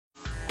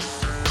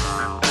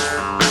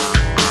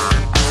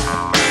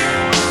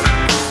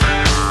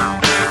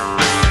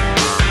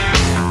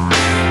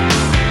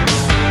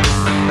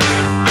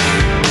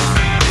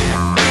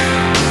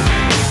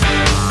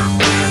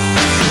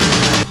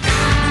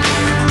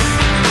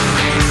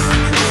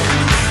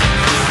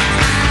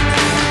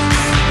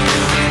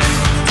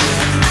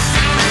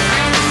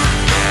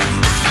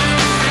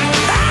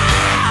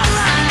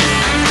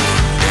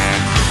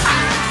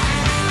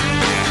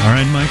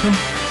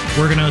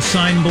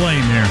assign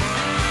blame here?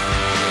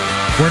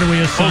 Where do we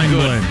assign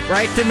blame?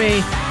 Right to me.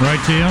 Right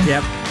to you?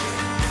 Yep.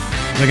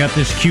 I got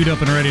this queued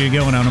up and ready to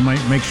go, and I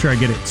might make sure I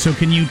get it. So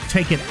can you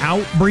take it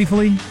out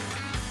briefly?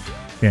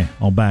 Okay,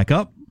 I'll back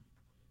up.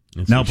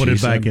 Now put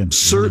it back in.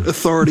 Assert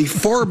authority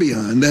far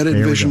beyond that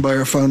envisioned by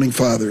our founding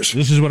fathers.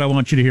 This is what I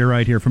want you to hear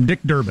right here from Dick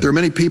Durbin. There are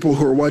many people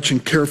who are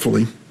watching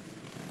carefully.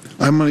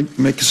 I'm going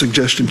to make a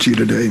suggestion to you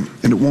today,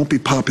 and it won't be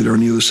popular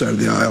on the other side of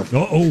the aisle.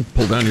 Uh-oh.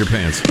 Pull down your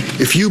pants.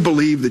 If you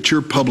believe that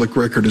your public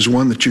record is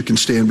one that you can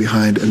stand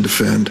behind and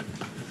defend,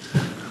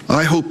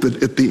 I hope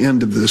that at the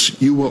end of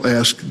this, you will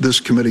ask this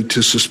committee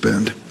to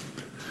suspend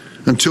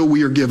until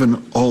we are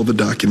given all the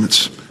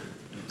documents,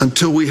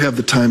 until we have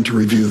the time to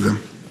review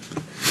them,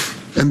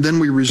 and then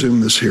we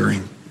resume this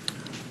hearing.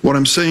 What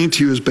I'm saying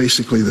to you is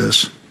basically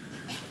this.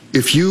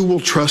 If you will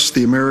trust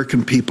the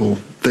American people,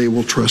 they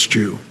will trust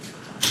you.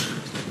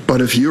 But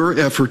if your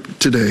effort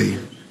today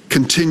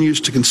continues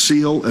to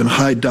conceal and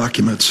hide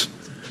documents,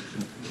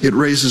 it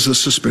raises a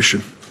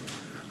suspicion.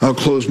 I'll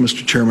close,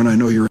 Mr. Chairman. I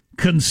know you're...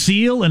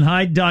 Conceal and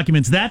hide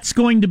documents. That's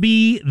going to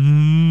be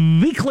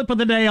the clip of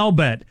the day, I'll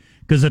bet,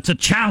 because it's a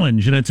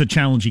challenge, and it's a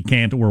challenge you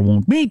can't or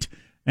won't meet.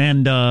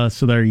 And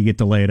so there you get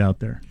to lay it out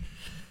there.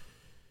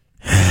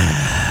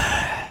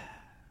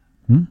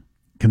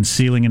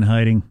 Concealing and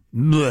hiding.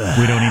 Blah.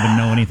 We don't even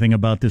know anything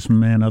about this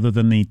man other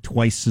than the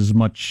twice as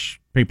much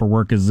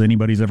paperwork as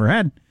anybody's ever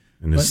had.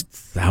 And there's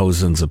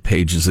thousands of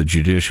pages of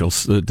judicial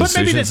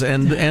decisions,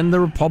 and the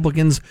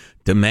Republicans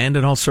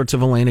demanded all sorts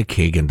of Elena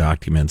Kagan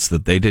documents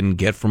that they didn't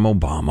get from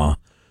Obama,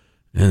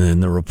 and then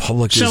the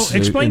Republicans So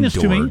explain this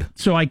to me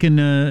so I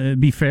can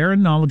be fair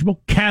and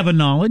knowledgeable.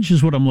 Kavanaugh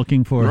is what I'm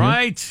looking for.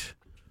 Right. Here.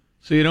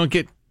 So you don't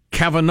get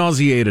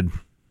Kavanaughsiated.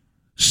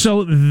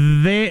 So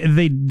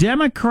the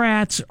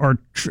Democrats are,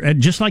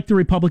 just like the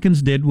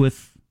Republicans did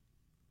with,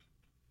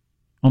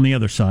 on the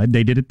other side,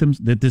 they did it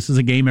that this is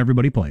a game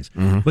everybody plays.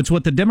 Mm-hmm. But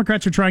what the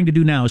Democrats are trying to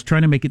do now is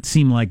trying to make it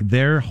seem like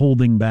they're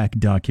holding back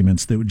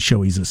documents that would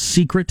show he's a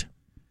secret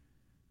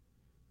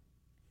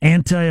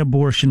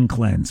anti-abortion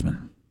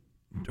Klansman.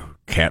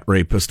 Cat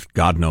rapist,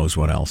 God knows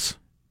what else.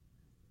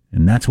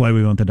 And that's why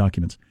we want the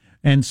documents.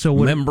 And so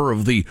member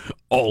of the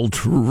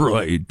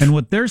alt-right. And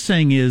what they're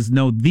saying is,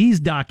 no, these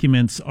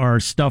documents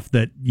are stuff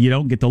that you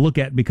don't get to look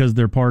at because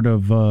they're part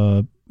of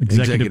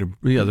executive.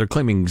 Yeah, they're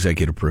claiming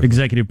executive privilege.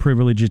 Executive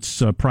privilege.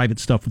 It's private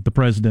stuff with the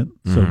president.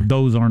 So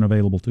those aren't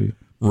available to you.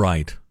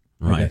 Right.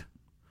 Okay.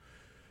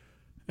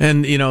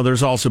 And,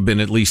 there's also been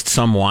at least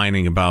some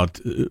whining about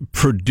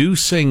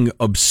producing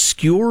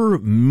obscure,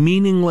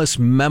 meaningless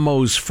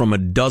memos from a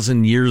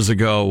dozen years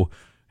ago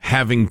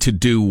having to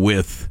do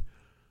with,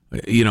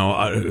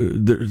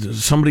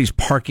 somebody's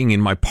parking in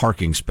my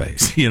parking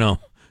space,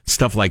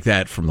 stuff like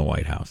that from the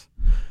White House.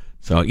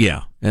 So,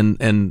 yeah.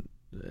 And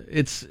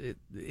it's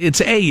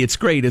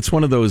great. It's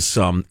one of those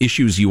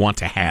issues you want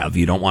to have,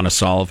 you don't want to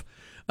solve,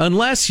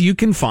 unless you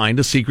can find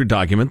a secret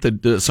document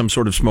that some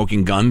sort of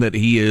smoking gun that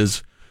he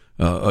is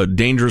a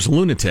dangerous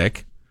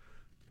lunatic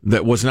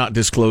that was not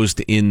disclosed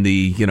in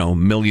the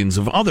millions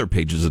of other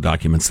pages of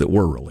documents that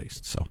were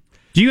released. So,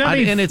 do you have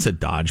and it's a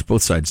dodge.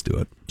 Both sides do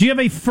it. Do you have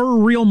a fur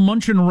real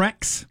Munchin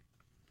Rex?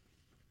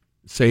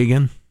 Say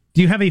again.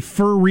 Do you have a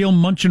fur real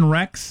Munchin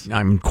Rex?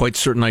 I'm quite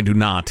certain I do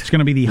not. It's going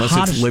to be the unless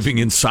hottest. It's living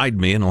inside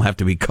me, and it'll have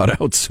to be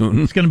cut out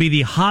soon. It's going to be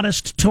the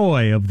hottest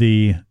toy of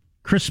the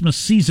Christmas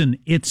season.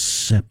 It's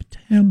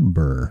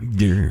September.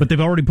 Yeah. But they've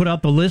already put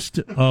out the list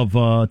of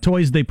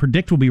toys they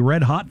predict will be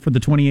red hot for the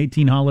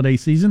 2018 holiday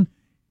season.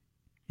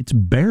 It's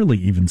barely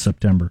even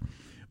September.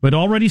 But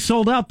already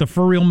sold out, the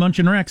fur real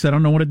Munchin Rex. I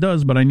don't know what it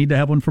does, but I need to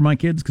have one for my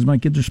kids because my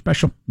kids are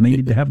special and they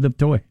need to have the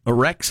toy. A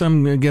Rex,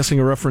 I'm guessing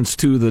a reference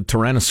to the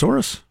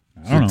Tyrannosaurus?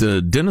 Is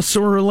it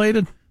dinosaur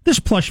related? This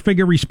plush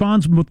figure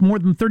responds with more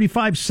than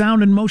 35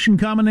 sound and motion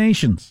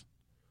combinations.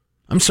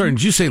 I'm sorry,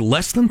 did you say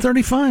less than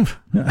 35?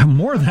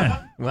 More than.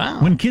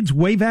 Wow. When kids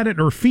wave at it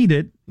or feed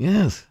it,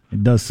 yes,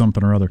 it does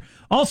something or other.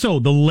 Also,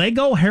 the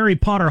Lego Harry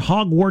Potter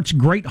Hogwarts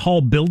Great Hall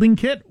building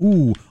kit.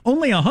 Ooh,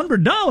 only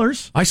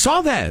 $100. I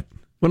saw that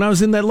when I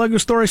was in that Lego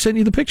store I sent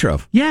you the picture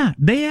of. Yeah,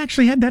 they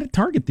actually had that at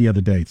Target the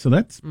other day, so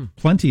that's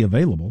plenty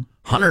available.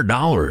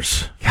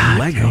 $100.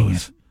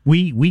 Legos.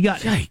 We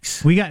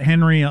got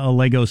Henry a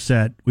Lego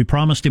set. We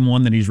promised him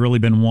one that he's really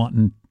been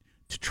wanting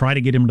to try to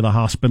get him to the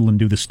hospital and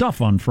do the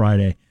stuff on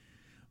Friday.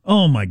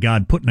 Oh, my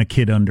God, putting a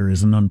kid under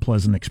is an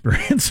unpleasant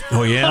experience.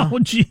 Oh, yeah? Oh,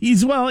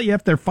 geez. Well,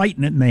 if they're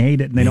fighting it and they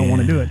hate it and they don't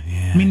want to do it.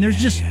 Yeah, I mean,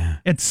 there's just,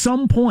 at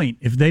some point,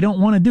 if they don't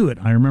want to do it,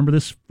 I remember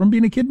this from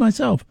being a kid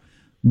myself,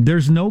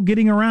 there's no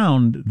getting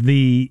around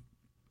the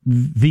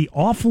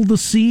awful to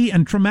see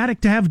and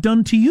traumatic to have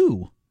done to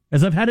you,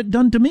 as I've had it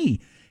done to me.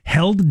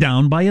 Held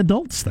down by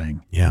adults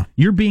thing. Yeah.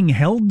 You're being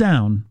held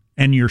down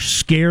and you're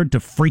scared to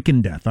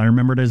freaking death. I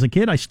remember it as a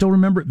kid. I still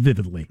remember it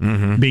vividly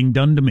being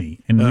done to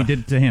me. And we did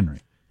it to Henry.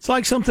 It's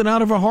like something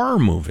out of a horror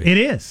movie. It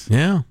is.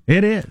 Yeah.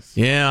 It is.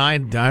 Yeah,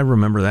 I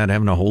remember that,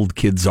 having to hold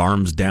kids'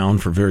 arms down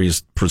for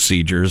various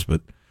procedures, but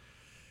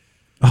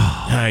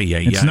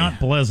It's not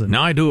pleasant.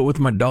 Now I do it with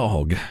my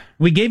dog.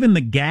 We gave him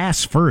the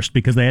gas first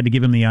because they had to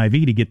give him the IV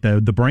to get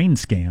the brain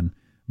scan,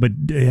 but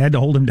they had to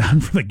hold him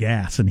down for the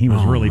gas, and he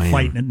was really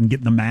fighting it and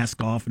getting the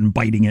mask off and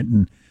biting it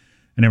and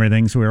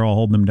everything, so we were all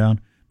holding him down.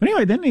 But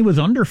anyway, then he was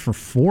under for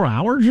 4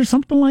 hours or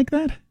something like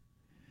that.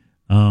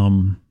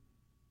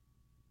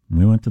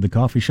 We went to the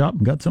coffee shop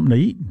and got something to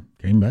eat and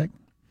came back.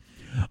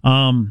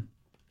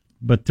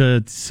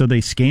 So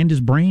they scanned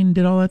his brain,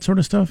 did all that sort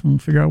of stuff,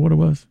 and figure out what it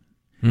was.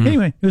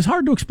 Anyway, it was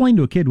hard to explain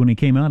to a kid when he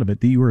came out of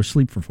it that you were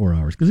asleep for 4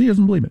 hours because he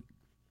doesn't believe it.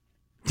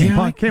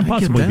 Can't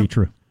possibly be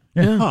true.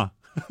 Yeah.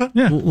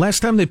 Yeah.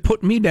 Last time they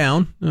put me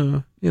down,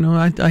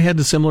 I had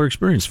a similar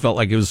experience. Felt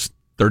like it was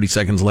 30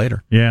 seconds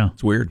later. Yeah.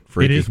 It's weird.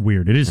 Freaky. It is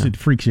weird. It is. Yeah. It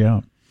freaks you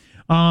out.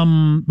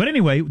 But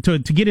anyway, to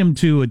get him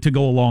to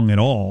go along at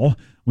all,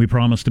 we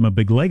promised him a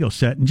big Lego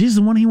set, and the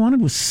one he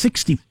wanted was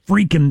 $60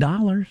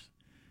 freaking.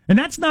 And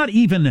that's not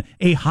even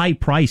a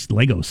high-priced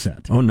Lego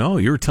set. Oh, no.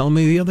 You were telling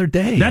me the other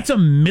day. That's a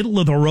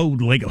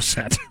middle-of-the-road Lego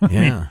set.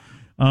 Yeah.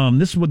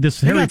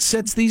 They got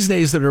sets these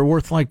days that are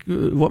worth like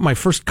what my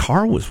first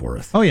car was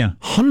worth. Oh, yeah.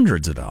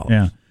 Hundreds of dollars.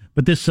 Yeah.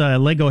 But this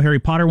Lego Harry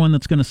Potter one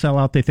that's going to sell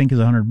out, they think, is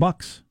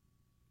 $100.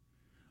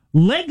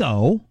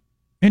 Lego,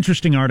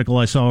 interesting article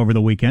I saw over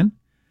the weekend.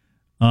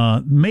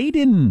 Made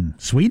in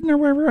Sweden or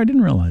wherever. I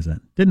didn't realize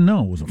that. Didn't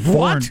know it was a foreign.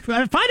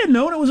 What? If I'd have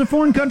known it was a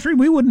foreign country,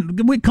 we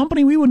wouldn't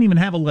even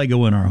have a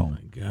Lego in our home.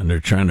 God, they're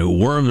trying to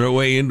worm their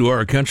way into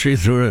our country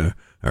through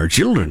our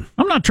children.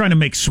 I'm not trying to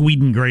make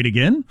Sweden great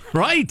again.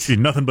 Right. See,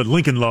 nothing but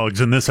Lincoln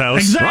logs in this house.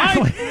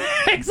 Exactly. Right?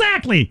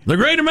 Exactly. The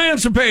great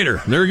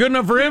emancipator. They're good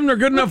enough for him. They're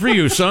good enough for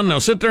you, son. Now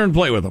sit there and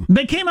play with them.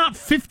 They came out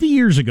 50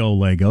 years ago,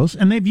 Legos,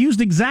 and they've used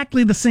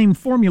exactly the same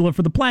formula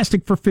for the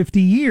plastic for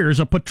 50 years,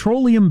 a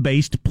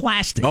petroleum-based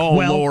plastic. Oh,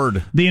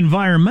 Lord. The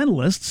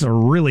environmentalists are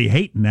really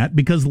hating that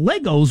because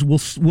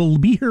Legos will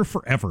be here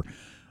forever.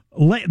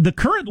 The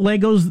current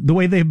Legos, the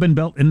way they've been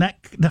built, and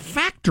the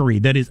factory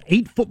that is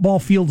 8 football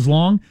fields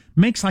long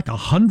makes like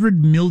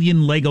 100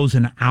 million Legos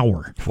an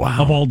hour.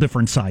 Wow. Of all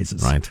different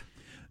sizes. Right.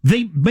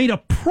 They made a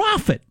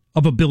profit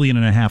of $1.5 billion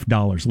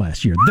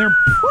last year. Their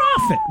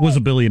profit was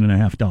 $1.5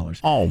 billion.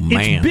 Oh, man.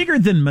 It's bigger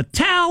than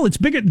Mattel. It's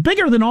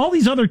bigger than all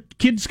these other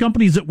kids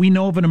companies that we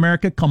know of in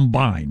America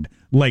combined.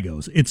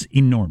 Legos. It's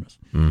enormous.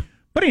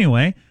 But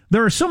anyway,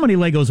 there are so many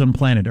Legos on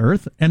planet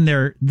Earth, and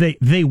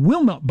they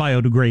will not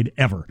biodegrade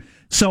ever.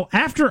 So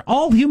after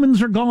all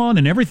humans are gone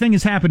and everything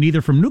has happened,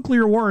 either from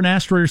nuclear war or an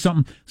asteroid or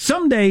something,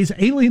 some days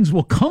aliens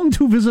will come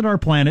to visit our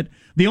planet.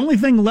 The only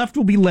thing left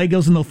will be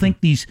Legos, and they'll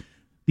think these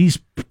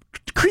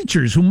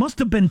creatures who must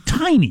have been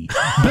tiny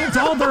built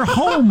all their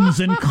homes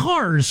and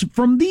cars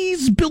from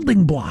these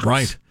building blocks.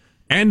 Right.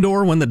 And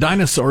or when the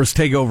dinosaurs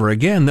take over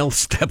again, they'll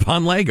step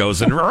on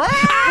Legos and...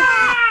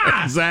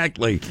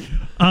 Exactly.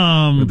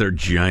 With their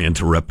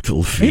giant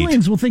reptile feet.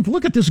 Aliens will think,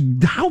 look at this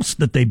house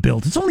that they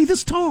built. It's only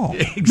this tall.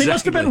 Exactly. They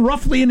must have been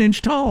roughly an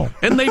inch tall.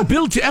 And they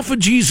built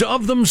effigies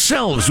of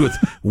themselves with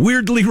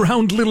weirdly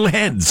round little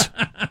heads.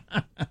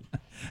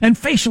 And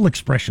facial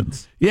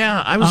expressions.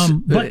 Yeah, I was...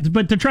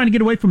 but they're trying to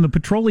get away from the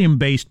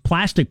petroleum-based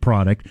plastic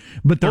product.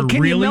 But they're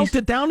can you melt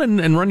it down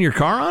and run your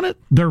car on it?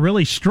 They're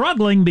really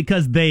struggling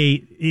because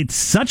it's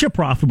such a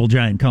profitable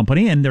giant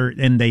company, and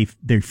they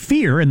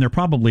fear, and they're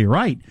probably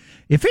right.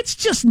 If it's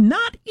just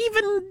not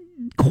even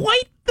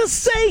quite the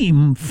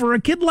same for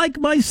a kid like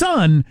my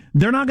son,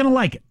 they're not going to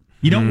like it.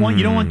 You don't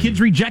want kids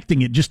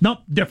rejecting it. Just, nope,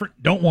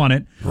 different, don't want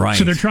it. Right.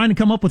 So they're trying to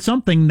come up with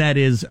something that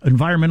is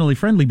environmentally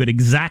friendly, but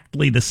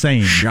exactly the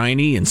same.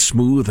 Shiny and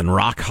smooth and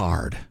rock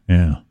hard.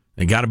 Yeah.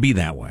 They got to be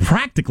that way.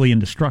 Practically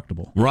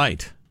indestructible.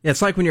 Right. Yeah,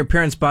 it's like when your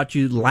parents bought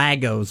you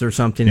Legos or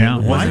something. Yeah.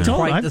 It wasn't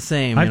quite the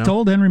same. I've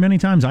told Henry many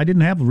times I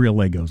didn't have real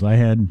Legos. I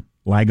had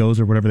Legos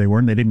or whatever they were,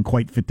 and they didn't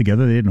quite fit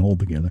together. They didn't hold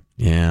together.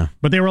 Yeah.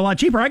 But they were a lot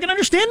cheaper. I can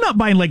understand not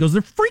buying Legos.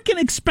 They're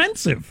freaking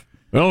expensive.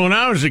 Well, when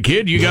I was a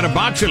kid, you got a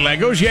box of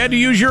Legos. You had to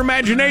use your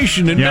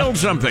imagination and build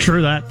something.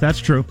 True that. That's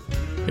true.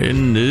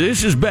 And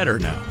this is better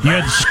now. You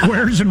had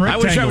squares and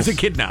rectangles. I wish I was a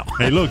kid now.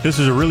 Hey, look, this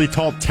is a really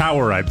tall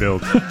tower I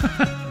built.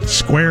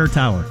 Square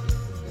tower.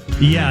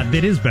 Yeah,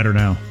 it is better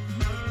now.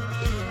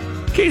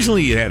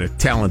 Occasionally you had a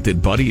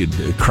talented buddy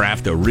who'd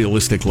craft a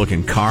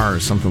realistic-looking car or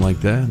something like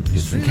that.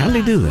 You'd think, how did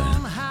he do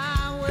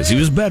that? Because he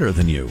was better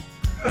than you.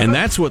 And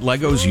that's what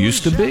Legos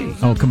used to be.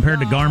 Oh,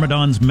 compared to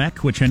Garmadon's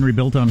mech, which Henry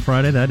built on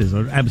Friday, that is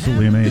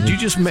absolutely amazing. Did you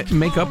just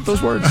make up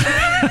those words?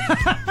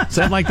 Is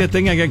that like that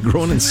thing I got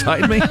growing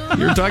inside me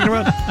you were talking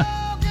about?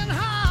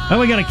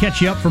 Well, we got to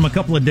catch you up from a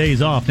couple of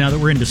days off now that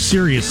we're into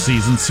serious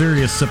season.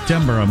 Serious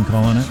September, I'm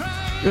calling it.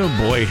 Oh,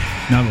 boy.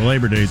 Now that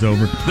Labor Day's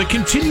over. The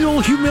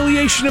continual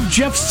humiliation of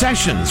Jeff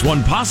Sessions,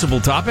 one possible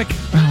topic.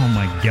 Oh,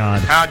 my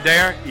God. How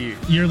dare you?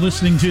 You're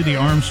listening to the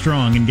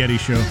Armstrong and Getty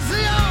Show.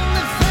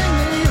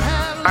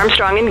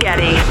 Armstrong and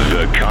Getty.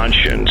 The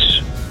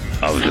conscience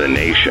of the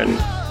nation.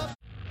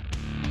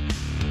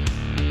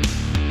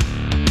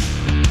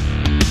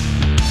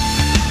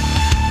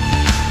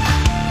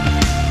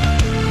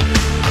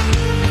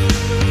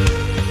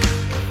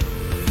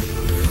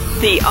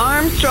 The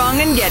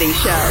Armstrong and Getty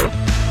Show.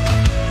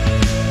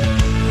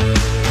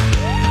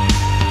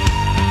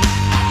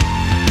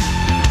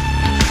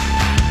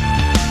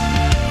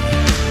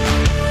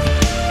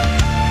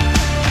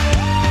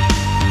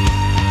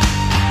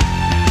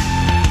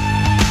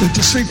 But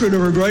the secret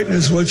of her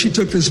greatness was she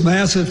took this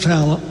massive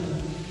talent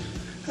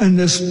and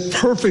this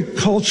perfect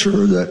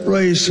culture that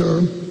raised her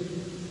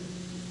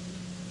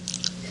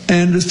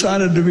and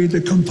decided to be the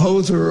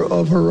composer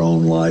of her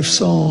own life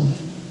song.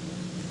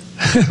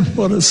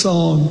 What a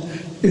song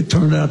it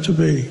turned out to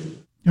be.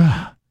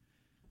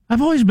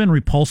 I've always been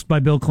repulsed by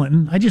Bill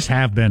Clinton. I just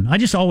have been. I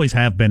just always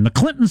have been. The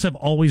Clintons have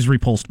always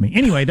repulsed me.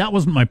 Anyway, that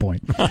wasn't my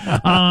point.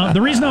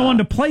 The reason I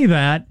wanted to play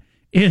that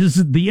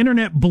is the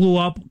internet blew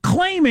up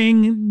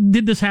claiming,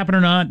 did this happen or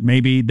not,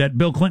 maybe, that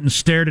Bill Clinton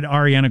stared at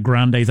Ariana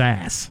Grande's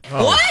ass.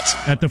 Oh. What?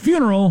 At the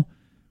funeral,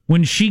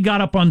 when she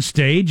got up on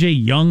stage, a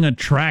young,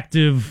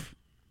 attractive,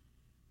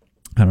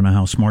 I don't know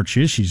how smart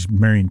she is. She's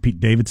marrying Pete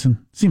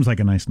Davidson. Seems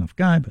like a nice enough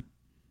guy, but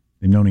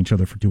they've known each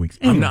other for 2 weeks.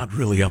 Anyway, I'm not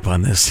really up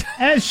on this.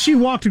 As she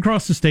walked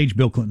across the stage,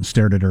 Bill Clinton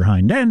stared at her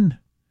hind end.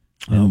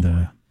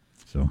 And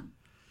so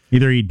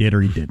either he did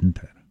or he didn't.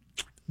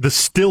 The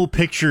still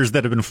pictures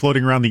that have been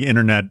floating around the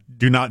internet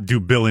do not do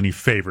Bill any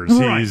favors.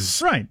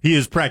 Right. He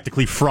is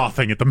practically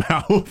frothing at the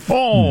mouth.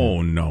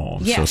 Oh, no.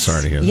 I'm so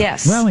sorry to hear that.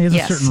 Yes. Well, he has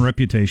a certain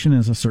reputation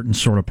as a certain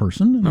sort of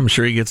person. I'm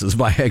sure he gets his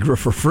Viagra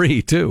for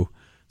free, too.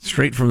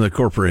 Straight from the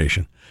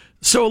corporation.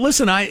 So,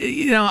 listen,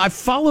 I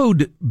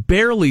followed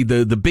barely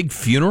the big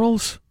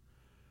funerals.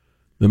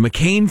 The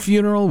McCain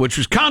funeral, which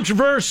was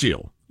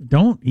controversial.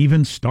 Don't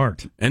even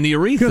start. And the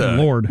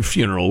Aretha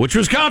funeral, which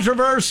was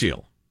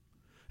controversial.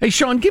 Hey,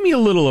 Sean, give me a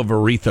little of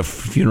Aretha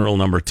funeral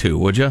number 2,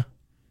 would you?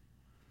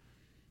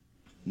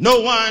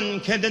 No one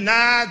can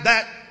deny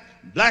that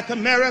Black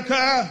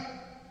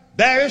America,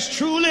 there is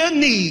truly a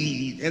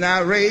need in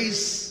our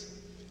race.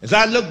 As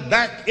I look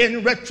back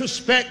in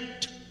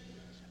retrospect,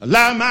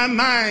 allow my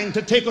mind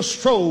to take a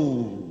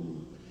stroll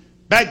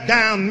back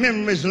down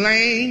memory's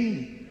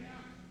lane.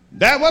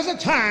 There was a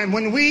time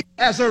when we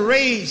as a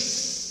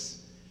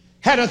race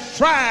had a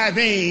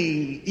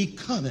thriving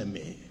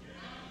economy.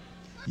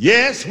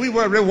 Yes, we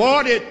were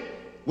rewarded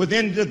with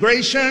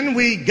integration.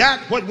 We got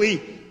what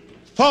we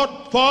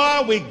fought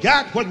for. We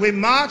got what we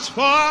marched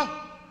for.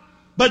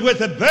 But with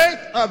the birth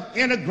of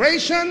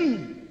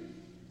integration,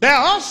 there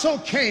also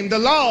came the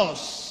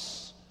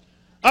loss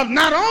of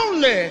not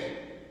only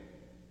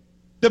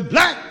the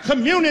black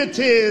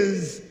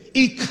community's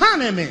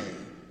economy,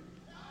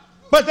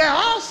 but there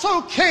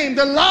also came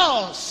the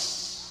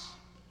loss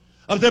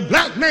of the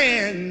black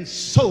man's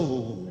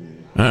soul.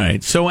 All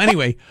right. So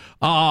anyway,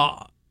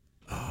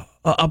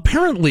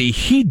 apparently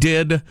he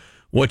did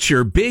what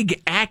your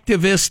big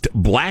activist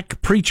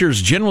black preachers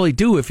generally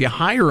do. If you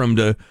hire them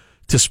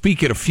to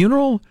speak at a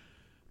funeral,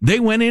 they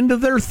went into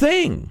their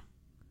thing.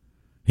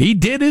 He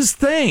did his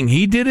thing.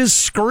 He did his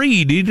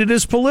screed. He did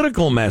his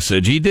political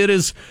message. He did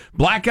his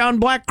black on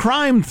black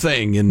crime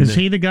thing. And is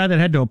he the guy that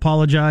had to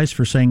apologize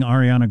for saying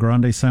Ariana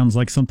Grande sounds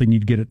like something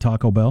you'd get at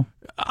Taco Bell?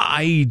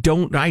 I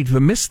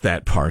missed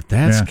that part.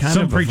 That's kind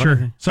some of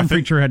preacher. Some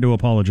preacher had to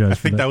apologize. I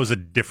think that was a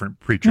different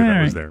preacher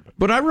that was there.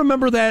 But I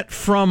remember that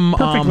from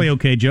perfectly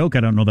okay joke.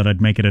 I don't know that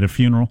I'd make it at a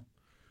funeral.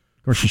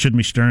 Of course, you shouldn't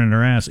be staring at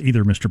her ass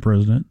either, Mr.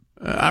 President.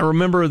 I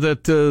remember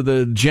that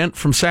the gent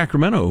from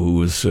Sacramento who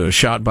was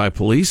shot by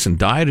police and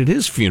died at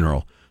his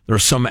funeral. There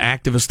was some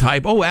activist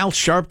type, Al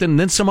Sharpton, and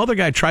then some other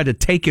guy tried to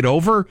take it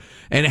over,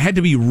 and it had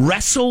to be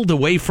wrestled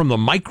away from the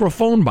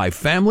microphone by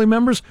family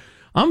members.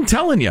 I'm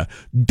telling you,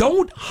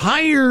 don't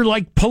hire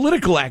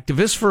political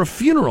activists for a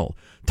funeral.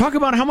 Talk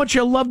about how much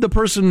you love the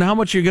person and how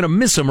much you're going to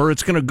miss them, or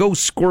it's going to go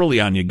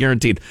squirrely on you,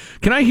 guaranteed.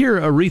 Can I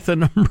hear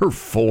Aretha number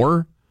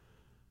 4?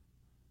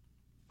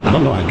 I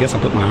don't know. I guess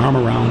I put my arm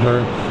around her.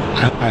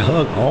 I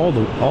hugged all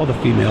the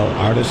female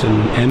artists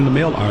and the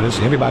male artists,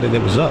 everybody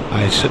that was up.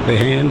 I shook their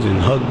hands and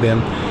hugged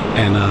them,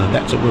 and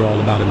that's what we're all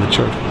about in the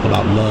church,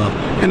 about love.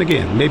 And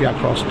again, maybe I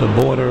crossed the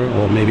border,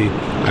 or maybe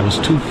I was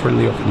too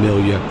friendly or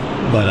familiar.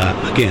 But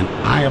again,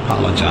 I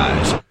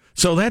apologize.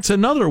 So that's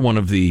another one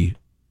of the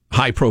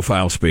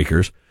high-profile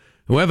speakers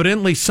who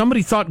evidently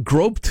somebody thought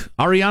groped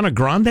Ariana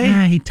Grande.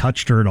 Yeah, he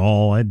touched her at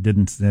all. I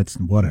didn't. That's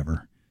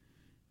whatever.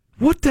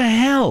 What the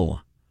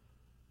hell?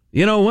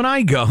 You know, when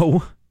I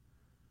go,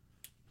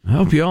 I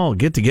hope you all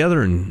get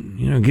together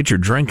and, get your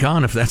drink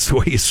on if that's the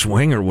way you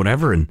swing or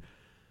whatever. And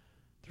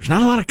there's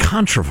not a lot of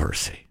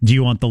controversy. Do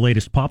you want the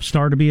latest pop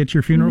star to be at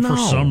your funeral for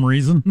some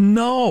reason?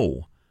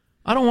 No.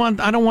 I don't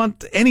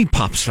want any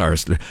pop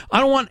stars. I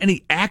don't want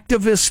any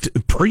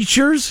activist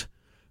preachers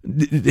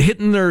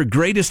hitting their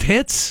greatest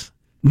hits.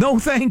 No,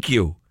 thank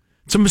you.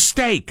 It's a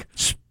mistake.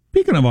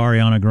 Speaking of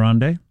Ariana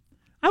Grande,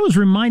 I was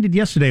reminded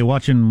yesterday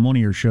watching one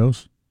of your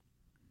shows.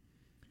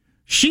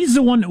 She's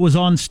the one that was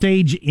on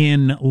stage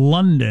in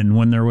London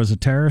when there was a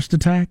terrorist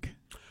attack.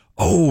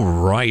 Oh,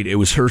 right. It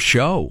was her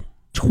show.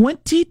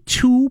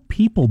 22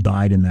 people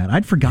died in that.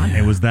 I'd forgotten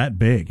it was that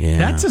big. Yeah.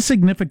 That's a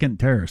significant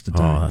terrorist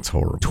attack. Oh, that's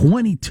horrible.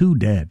 22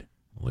 dead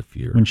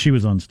when she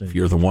was on stage. If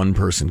you're the one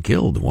person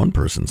killed, the one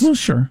person's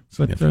sure.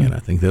 significant. I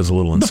think that's a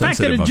little insensitive.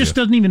 The fact that it just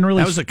doesn't even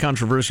really... That was a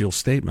controversial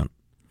statement.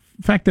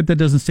 The fact that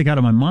doesn't stick out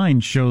of my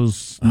mind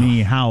shows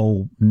me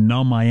how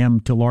numb I am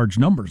to large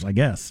numbers, I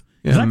guess.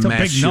 Yeah, that's mass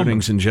a big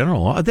shootings number. in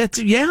general.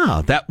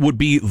 That would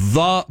be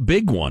the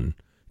big one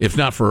if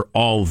not for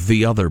all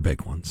the other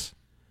big ones.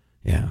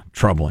 Yeah,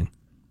 troubling.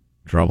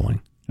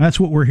 That's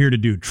what we're here to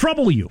do,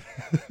 trouble you.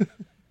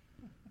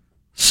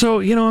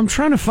 So, I'm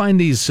trying to find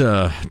these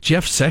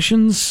Jeff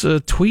Sessions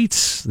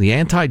tweets, the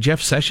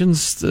anti-Jeff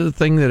Sessions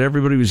thing that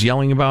everybody was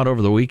yelling about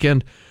over the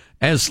weekend.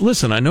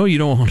 Listen, I know you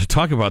don't want to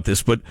talk about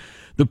this, but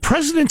the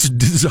president's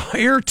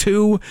desire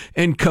to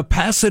and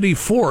capacity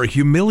for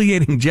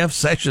humiliating Jeff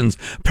Sessions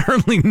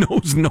apparently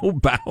knows no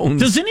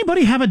bounds. Does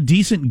anybody have a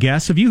decent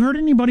guess? Have you heard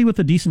anybody with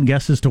a decent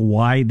guess as to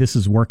why this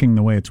is working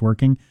the way it's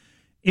working?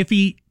 If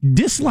he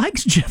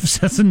dislikes Jeff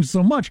Sessions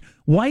so much,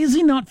 why has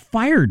he not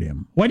fired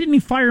him? Why didn't he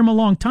fire him a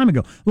long time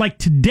ago? Like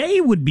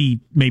today would be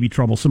maybe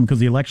troublesome because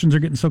the elections are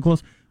getting so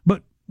close.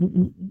 But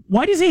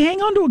why does he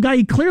hang on to a guy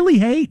he clearly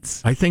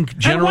hates? I think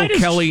General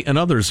Kelly and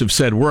others have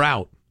said, we're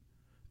out.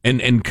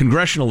 And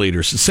congressional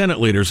leaders, Senate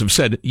leaders have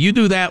said, you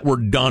do that, we're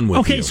done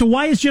with you. Okay, so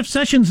why is Jeff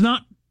Sessions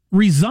not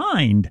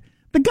resigned?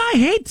 The guy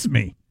hates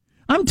me.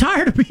 I'm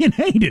tired of being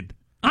hated.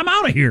 I'm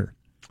out of here.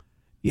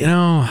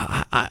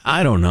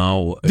 I don't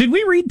know. Did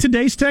we read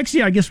today's text?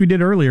 Yeah, I guess we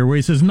did earlier, where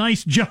he says,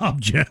 nice job,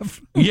 Jeff.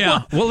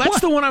 Yeah, well,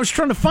 that's the one I was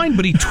trying to find,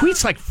 but he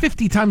tweets like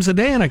 50 times a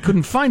day, and I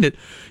couldn't find it.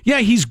 Yeah,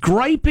 he's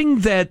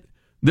griping that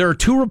there are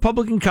 2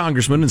 Republican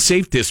congressmen in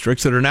safe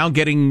districts that are now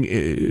getting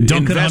Duncan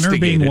investigated. Hunter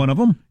being one of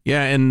them.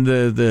 Yeah, and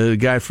the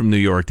guy from New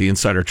York, the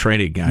insider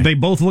trading guy. They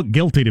both look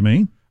guilty to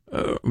me.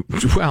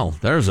 Well,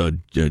 there's a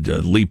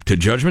leap to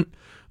judgment.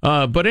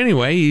 But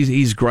anyway,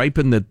 he's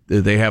griping that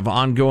they have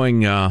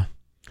ongoing...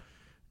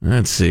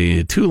 let's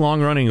see, 2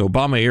 long-running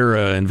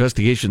Obama-era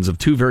investigations of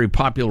 2 very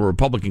popular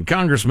Republican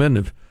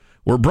congressmen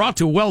were brought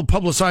to a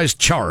well-publicized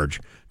charge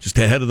just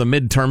ahead of the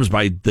midterms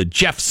by the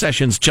Jeff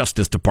Sessions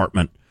Justice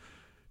Department.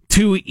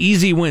 2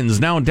 easy wins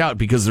now in doubt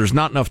because there's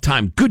not enough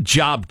time. Good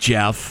job,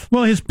 Jeff.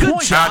 Well, his point,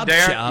 Good job,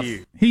 Jeff.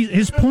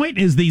 His point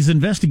is these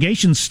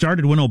investigations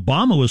started when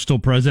Obama was still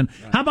president.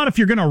 How about if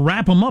you're going to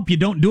wrap them up, you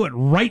don't do it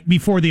right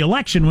before the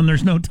election when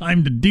there's no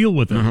time to deal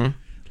with it? Mm-hmm.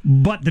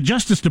 But the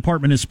Justice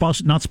Department is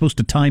not supposed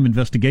to time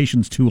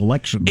investigations to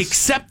elections.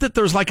 Except that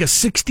there's like a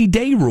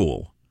 60-day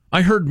rule.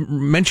 I heard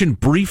mentioned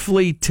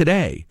briefly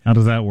today. How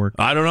does that work?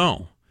 I don't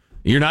know.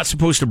 You're not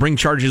supposed to bring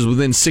charges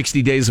within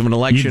 60 days of an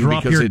election. You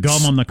drop your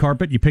gum on the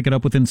carpet, you pick it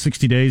up within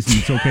 60 days, and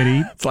it's okay to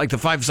eat? It's like the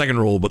 5-second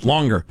rule, but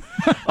longer.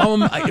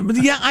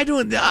 I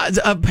don't...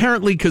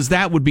 apparently, because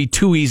that would be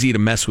too easy to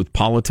mess with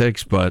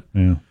politics, but...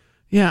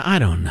 Yeah, I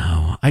don't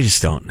know. I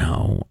just don't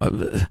know.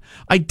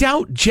 I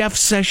doubt Jeff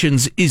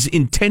Sessions is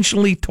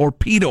intentionally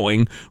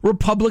torpedoing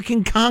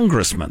Republican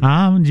congressmen.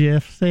 I'm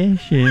Jeff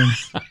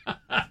Sessions.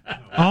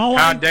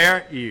 How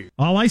dare you?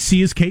 All I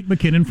see is Kate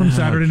McKinnon from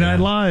Saturday Night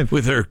Live.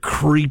 With her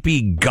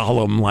creepy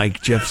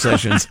Gollum-like Jeff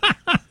Sessions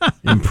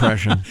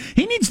impression.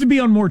 He needs to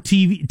be on more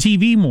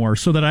TV more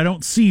so that I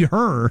don't see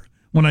her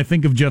when I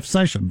think of Jeff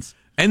Sessions.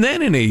 And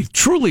then in a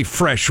truly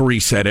fresh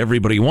reset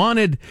everybody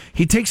wanted,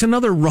 he takes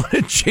another run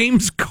at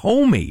James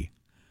Comey.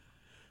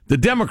 The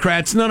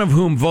Democrats, none of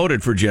whom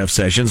voted for Jeff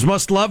Sessions,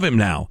 must love him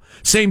now.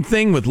 Same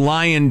thing with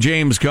lying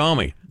James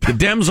Comey. The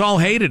Dems all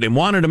hated him,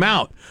 wanted him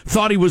out,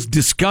 thought he was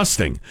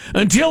disgusting.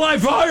 Until I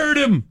fired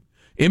him!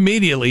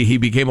 Immediately, he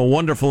became a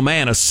wonderful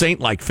man, a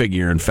saint-like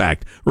figure, in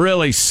fact.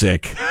 Really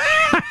sick.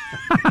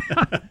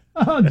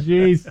 Oh,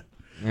 jeez.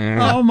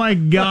 Oh, my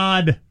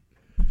God.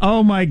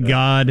 Oh, my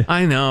God.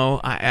 I know.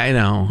 I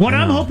know. What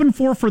I'm hoping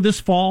for this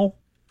fall,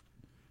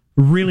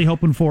 really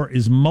hoping for,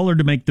 is Mueller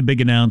to make the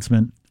big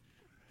announcement.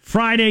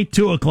 Friday,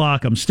 2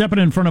 o'clock, I'm stepping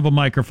in front of a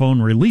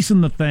microphone,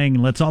 releasing the thing,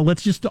 and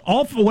let's just,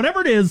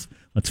 whatever it is,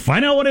 let's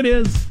find out what it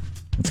is.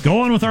 Let's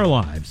go on with our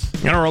lives.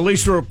 I'm going to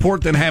release a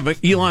report, then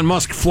have Elon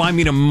Musk fly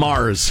me to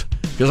Mars,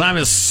 because I'm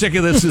as sick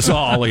of this as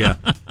all of you.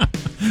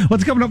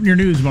 What's coming up in your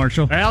news,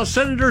 Marshall? Well,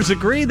 senators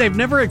agree they've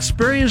never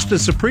experienced a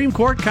Supreme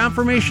Court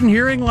confirmation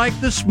hearing like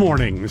this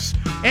morning's.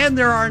 And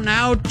there are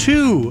now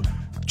two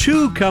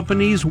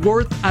companies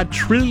worth $1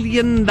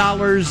 trillion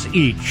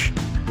each.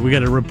 We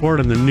got a report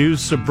on the new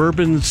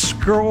suburban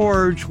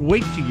scourge.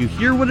 Wait till you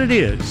hear what it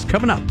is.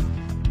 Coming up.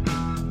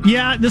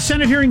 Yeah, the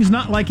Senate hearing's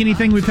not like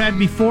anything we've had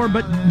before,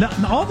 but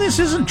all this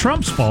isn't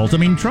Trump's fault. I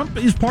mean, Trump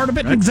is part of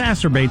it and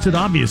exacerbates it,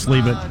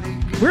 obviously, but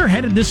we're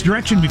headed this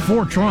direction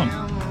before Trump.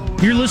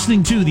 You're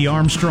listening to the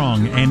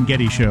Armstrong and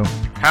Getty Show.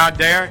 How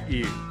dare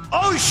you?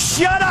 Oh,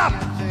 shut up!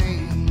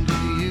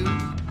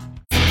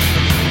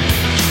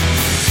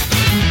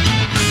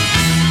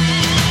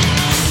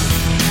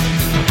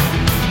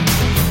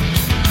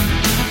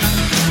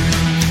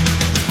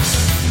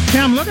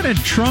 Yeah, I'm looking at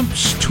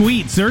Trump's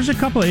tweets. There's a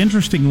couple of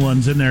interesting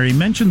ones in there. He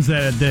mentions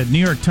that the New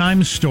York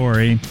Times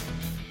story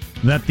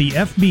that the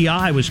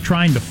FBI was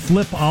trying to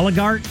flip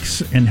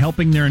oligarchs and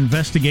helping their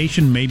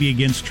investigation maybe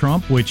against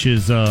Trump, which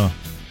is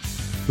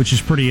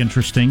pretty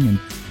interesting. And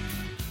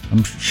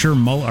I'm sure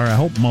I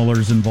hope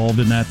Mueller's involved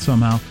in that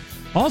somehow.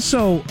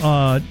 Also,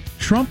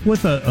 Trump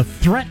with a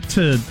threat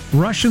to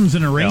Russians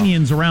and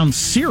Iranians around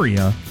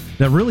Syria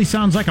that really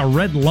sounds like a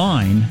red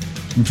line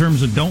in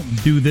terms of don't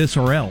do this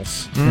or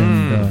else.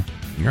 And,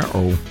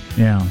 Uh-oh.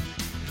 yeah.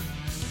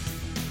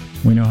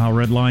 We know how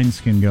red lines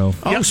can go.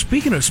 Oh,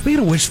 speaking of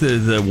which,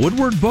 the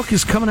Woodward book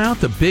is coming out,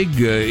 the big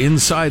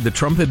Inside the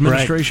Trump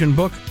Administration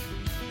book.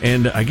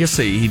 And I guess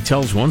he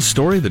tells one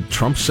story that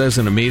Trump says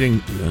in a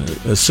meeting,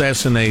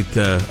 assassinate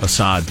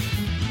Assad.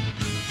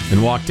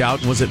 And walked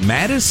out. And was it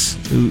Mattis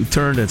who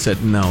turned and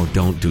said, no,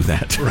 don't do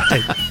that?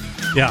 Right.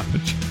 Yeah.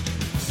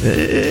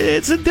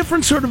 It's a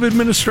different sort of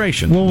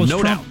administration. Well,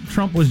 no doubt.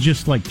 Trump was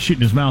just like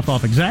shooting his mouth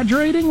off,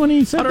 exaggerating when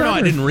he said I don't know.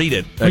 I didn't read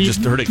it. I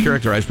just heard it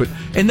characterized.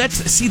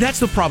 That's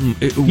the problem.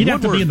 You'd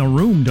have to be in the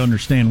room to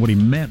understand what he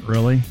meant,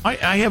 really.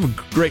 I have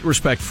a great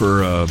respect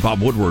for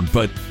Bob Woodward,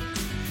 but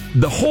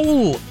the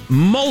whole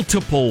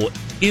multiple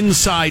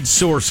inside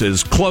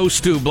sources close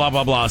to blah,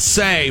 blah, blah,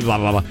 say blah,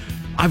 blah, blah.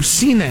 I've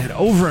seen that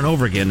over and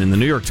over again in the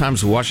New York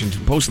Times, the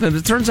Washington Post, and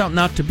it turns out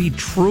not to be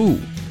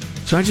true.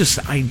 So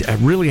I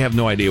really have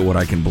no idea what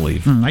I can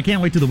believe. I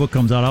can't wait till the book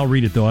comes out. I'll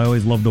read it, though. I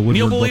always love the Woodward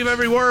You'll believe books.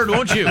 every word,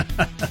 won't you?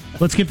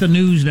 Let's get the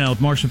news now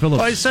with Marcia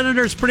Phillips. Well,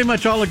 senators pretty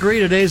much all agree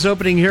today's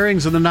opening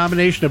hearings on the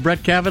nomination of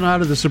Brett Kavanaugh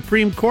to the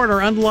Supreme Court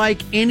are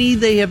unlike any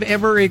they have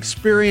ever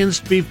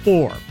experienced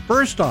before.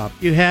 First off,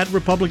 you had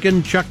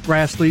Republican Chuck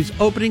Grassley's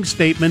opening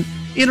statement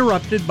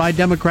interrupted by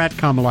Democrat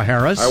Kamala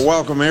Harris. I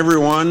welcome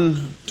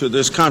everyone to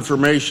this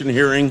confirmation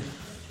hearing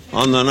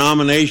on the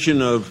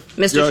nomination of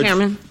Mr.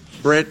 Chairman.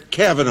 Brett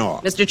Kavanaugh.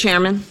 Mr.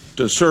 Chairman.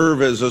 To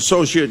serve as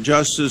Associate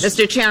Justice.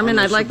 Mr. Chairman,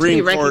 I'd like to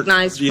be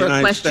recognized for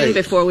a question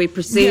before we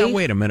proceed. Yeah,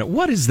 wait a minute.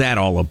 What is that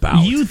all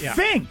about? You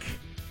think,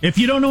 if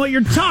you don't know what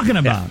you're talking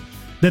about,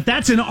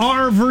 that's an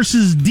R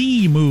versus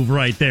D move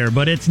right there,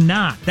 but it's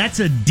not. That's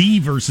a D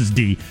versus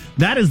D.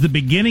 That is the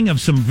beginning of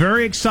some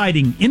very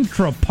exciting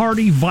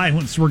intra-party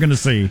violence we're going to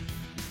see.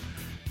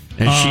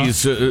 And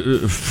she's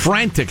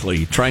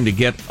frantically trying to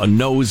get a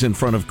nose in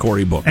front of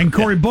Cory Booker. And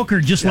Cory Booker,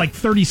 just like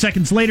 30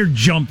 seconds later,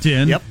 jumped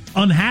in,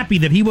 unhappy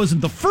that he wasn't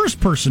the first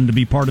person to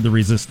be part of the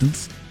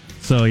resistance.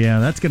 So,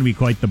 that's going to be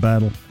quite the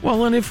battle.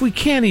 Well, and if we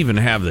can't even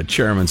have the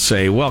chairman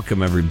say,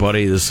 welcome,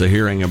 everybody, this is a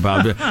hearing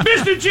about...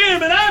 Mr.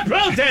 Chairman, I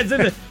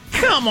protest!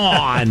 Come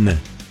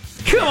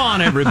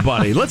on,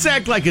 everybody. Let's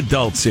act like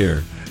adults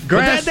here.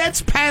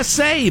 That's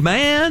passé,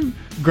 man.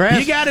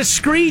 You got to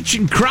screech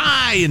and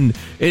cry and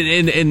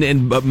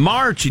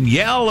march and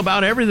yell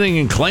about everything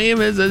and claim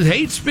it as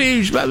hate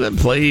speech.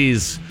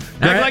 Please,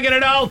 act like an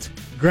adult.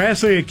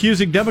 Grassley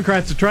accusing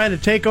Democrats of trying to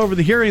take over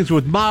the hearings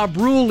with mob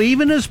rule,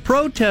 even as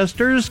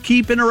protesters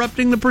keep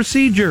interrupting the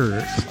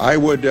procedures. I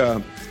would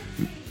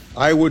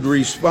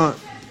respond.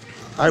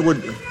 I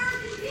would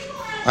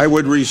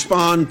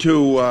respond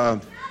to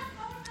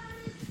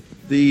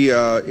the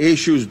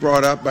issues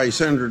brought up by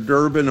Senator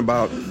Durbin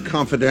about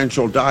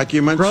confidential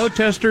documents.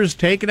 Protesters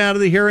taken out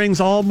of the hearings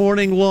all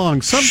morning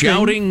long.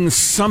 Shouting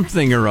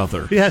something or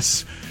other.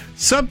 Yes.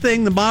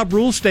 The mob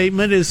rule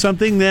statement is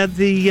something that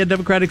the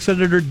Democratic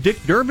Senator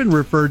Dick Durbin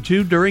referred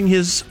to during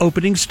his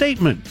opening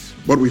statement.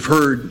 What we've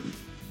heard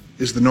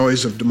is the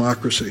noise of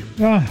democracy.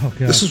 Oh,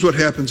 God. This is what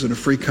happens in a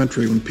free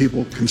country when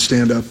people can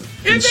stand up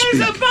and if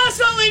speak. There's a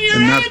bustle in your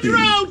and not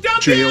hedgerow, be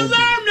don't jailed, be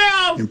alarmed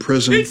now.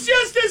 imprisoned, it's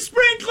just a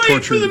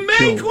sprinkling for the May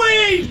killed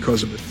Queen.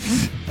 because of it.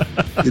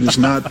 It is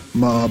not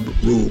mob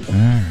rule. All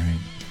right.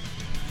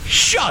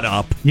 Shut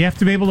up. You have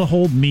to be able to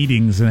hold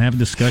meetings and have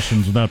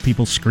discussions without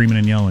people screaming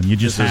and yelling. You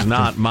just This is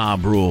not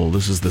mob rule.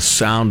 This is the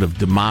sound of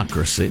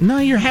democracy. No,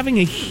 you're having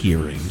a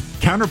hearing.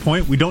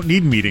 Counterpoint, we don't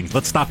need meetings.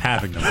 Let's stop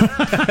having them.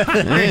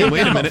 Hey,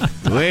 wait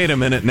a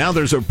minute. Now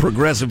there's a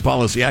progressive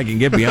policy I can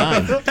get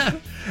behind.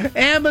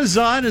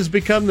 Amazon has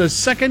become the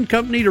second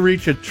company to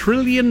reach $1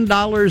 trillion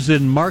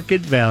in market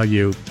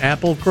value.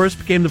 Apple, of course,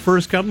 became the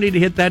first company to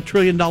hit that $1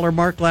 trillion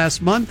mark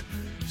last month.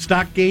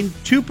 Stock gained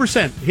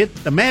 2%, hit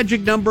the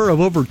magic number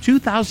of over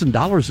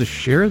 $2,000 a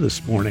share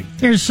this morning.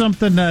 Here's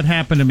something that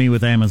happened to me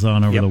with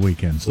Amazon over the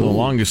weekend. It's the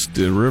longest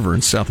river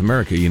in South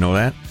America. You know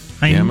that?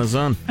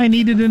 Amazon. I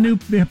needed a new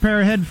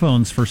pair of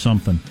headphones for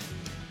something.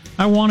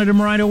 I wanted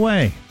them right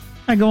away.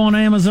 I go on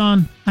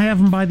Amazon. I have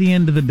them by the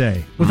end of the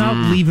day without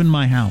leaving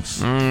my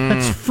house.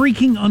 That's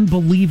freaking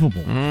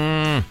unbelievable.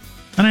 And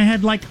I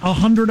had like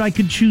 100 I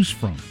could choose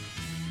from.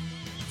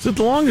 Is it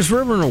the longest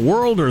river in the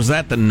world, or is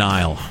that the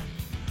Nile?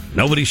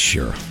 Nobody's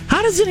sure.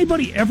 How does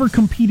anybody ever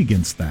compete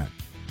against that?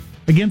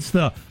 Against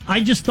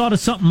I just thought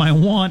of something I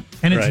want,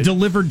 and it's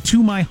delivered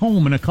to my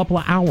home in a couple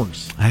of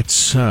hours.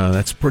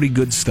 That's pretty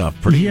good stuff.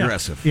 Pretty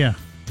aggressive. Yeah.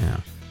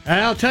 And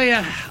I'll tell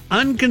you,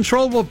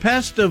 uncontrollable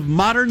pest of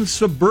modern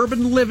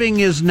suburban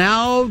living is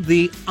now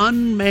the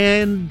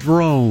unmanned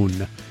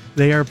drone.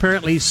 They are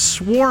apparently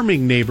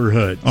swarming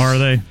neighborhoods. Are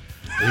they?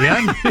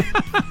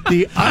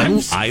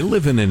 I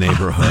live in a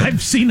neighborhood.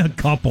 I've seen a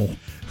couple.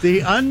 The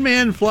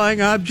unmanned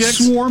flying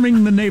objects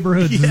swarming the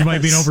neighborhoods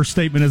might be an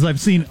overstatement, as I've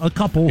seen a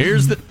couple.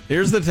 Here's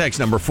the text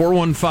number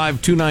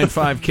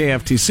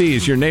 415-295-KFTC.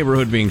 Is your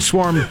neighborhood being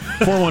swarmed?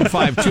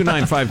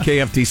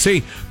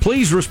 415-295-KFTC.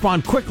 Please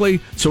respond quickly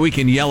so we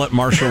can yell at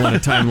Marshall in a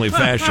timely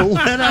fashion.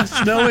 Let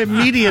us know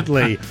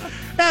immediately.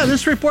 Yeah,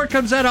 this report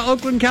comes out of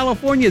Oakland,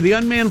 California. The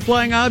unmanned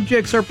flying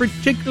objects are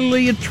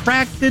particularly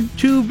attracted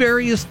to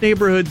various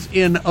neighborhoods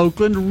in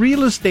Oakland.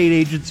 Real estate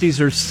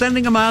agencies are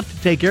sending them out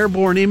to take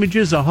airborne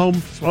images of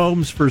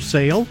homes for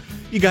sale.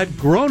 You got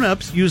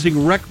grown-ups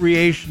using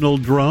recreational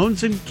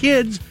drones and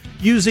kids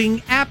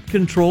using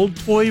app-controlled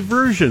toy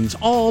versions,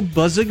 all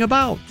buzzing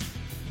about.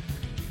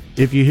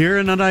 If you hear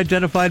an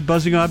unidentified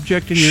buzzing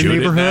object in your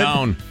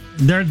neighborhood,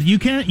 you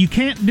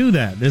can't do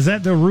that. Is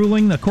that the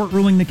ruling, the court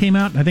ruling that came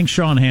out? I think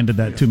Sean handed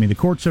that to me. The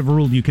courts have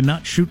ruled you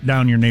cannot shoot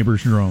down your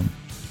neighbor's drone.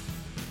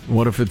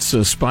 What if it's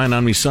spying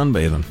on me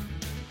sunbathing?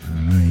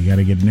 You got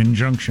to get an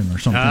injunction or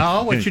something.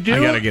 Oh, what you do? I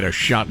got to get a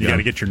shotgun. You got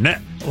to get your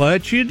net.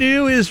 What you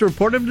do is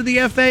report them to the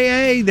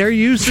FAA. Their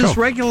use is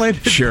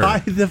regulated by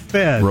the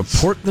feds.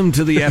 Report them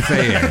to the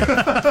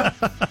FAA.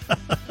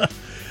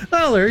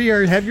 Well, there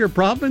you have your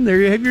problem, and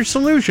there you have your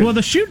solution. Well,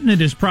 the shooting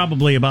it is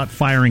probably about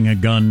firing a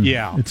gun,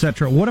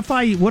 etc. What if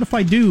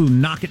I do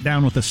knock it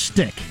down with a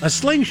stick? A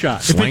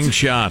slingshot.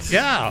 Slingshot.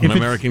 Yeah. An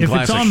American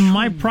classic. If it's on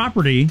my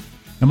property,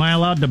 am I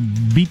allowed to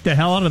beat the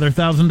hell out of their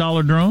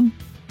 $1,000 drone?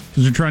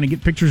 Because they're trying to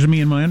get pictures of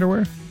me in my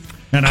underwear?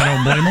 And I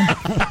don't blame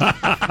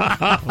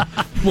them?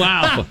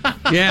 Wow.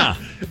 Yeah.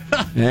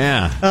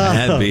 Yeah.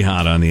 That'd be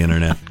hot on the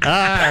internet. All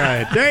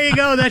right. There you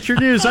go. That's your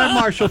news. I'm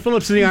Marshall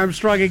Phillips in the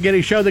Armstrong and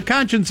Getty Show. The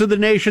conscience of the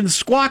nation.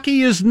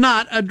 Squawky is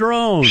not a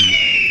drone.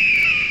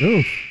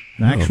 Ooh.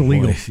 Actual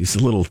legal. He's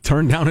a little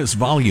turned down his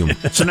volume.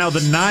 So now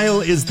the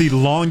Nile is the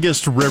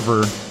longest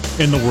river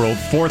in the world,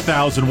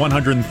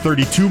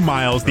 4,132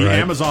 miles. The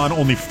Amazon,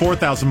 only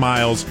 4,000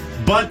 miles.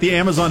 But the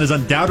Amazon is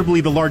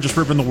undoubtedly the largest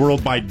river in the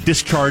world by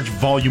discharge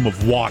volume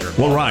of water.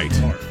 Well, right.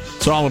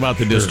 It's all about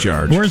the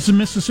discharge. Where's the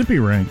Mississippi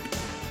rank?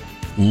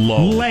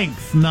 Low.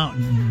 Length, not...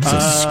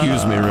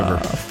 excuse me, river.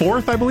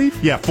 Fourth, I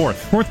believe? Yeah, fourth.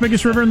 Fourth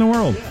biggest river in the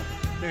world. Yeah.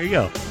 There you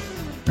go.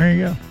 There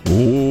you go.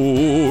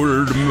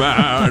 Old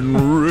Man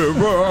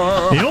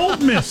River. The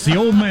old miss, the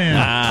old man.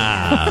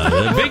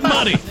 The big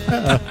money.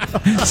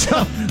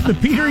 So the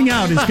petering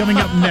out is coming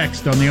up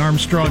next on the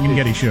Armstrong and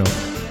Getty Show.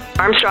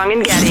 Armstrong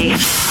and Getty.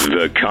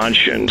 The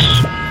conscience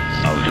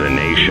of the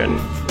nation.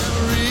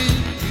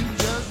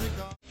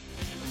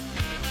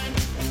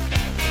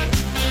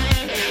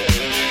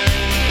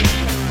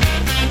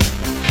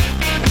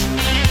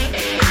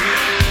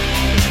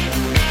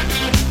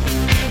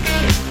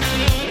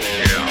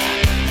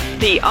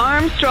 The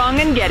Armstrong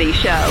and Getty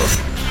Show.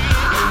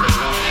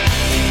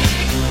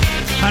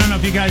 I don't know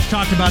if you guys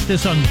talked about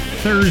this on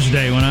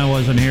Thursday when I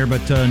wasn't here,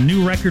 but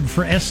new record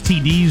for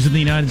STDs in the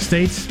United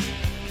States.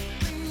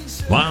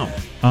 Wow.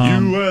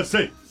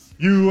 USA.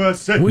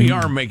 We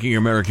are making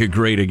America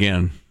great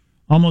again.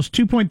 Almost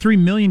 2.3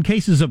 million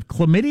cases of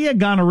chlamydia,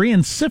 gonorrhea,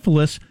 and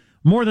syphilis.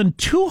 More than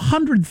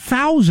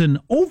 200,000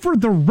 over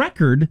the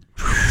record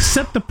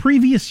set the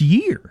previous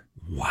year.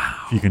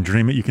 Wow. If you can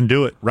dream it, you can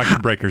do it.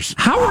 Record breakers.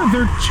 How are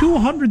there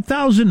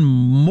 200,000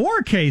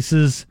 more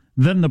cases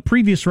than the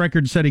previous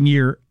record-setting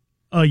year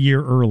a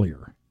year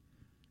earlier?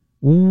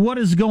 What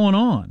is going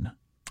on?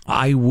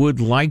 I would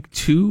like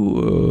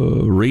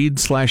to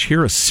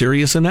read/hear a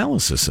serious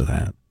analysis of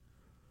that.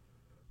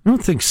 I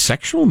don't think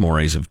sexual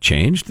mores have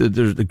changed.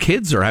 The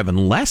kids are having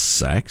less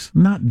sex.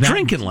 Not that.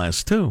 Drinking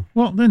less, too.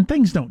 Well, then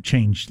things don't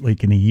change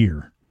like in a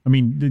year. I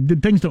mean,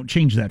 things don't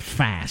change that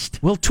fast.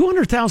 Well,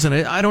 200,000,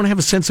 I don't have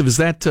a sense of, is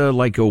that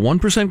like a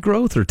 1%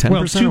 growth or 10%?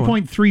 Well,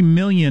 2.3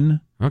 million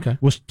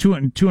was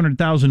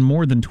 200,000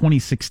 more than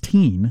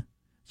 2016,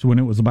 so when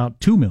it was about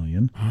 2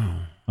 million.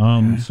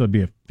 So it'd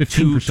be a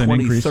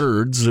 15% increase.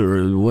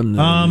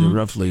 2/23 or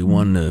roughly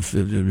 1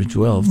 to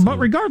 12. But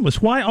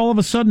regardless, why all of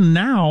a sudden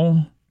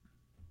now...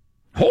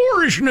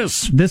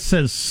 Whorishness! This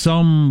says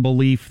some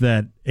belief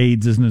that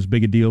AIDS isn't as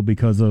big a deal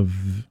because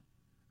of...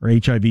 or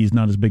HIV is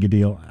not as big a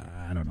deal.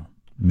 I don't know.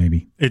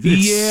 Maybe.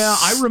 Yeah,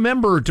 I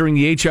remember during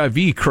the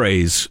HIV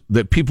craze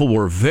that people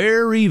were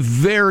very,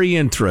 very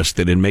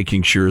interested in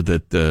making sure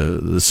that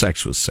the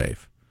sex was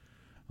safe.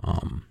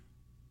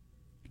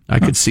 I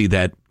could see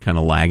that kind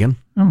of lagging.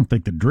 I don't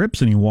think the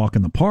drips any walk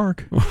in the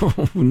park.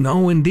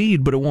 No,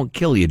 indeed, but it won't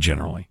kill you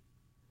generally.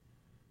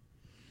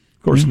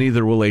 Of course,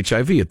 neither will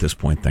HIV at this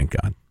point, thank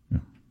God. Yeah.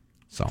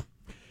 So,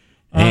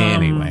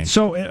 anyway.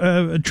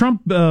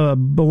 Trump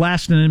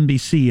blasted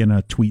NBC in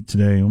a tweet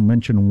today. I'll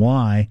mention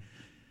why.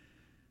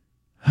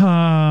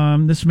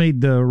 This made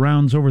the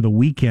rounds over the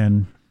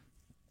weekend.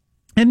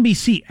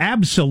 NBC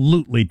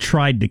absolutely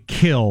tried to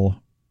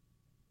kill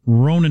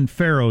Ronan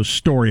Farrow's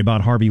story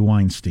about Harvey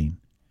Weinstein.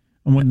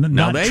 And when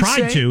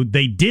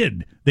they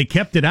did. They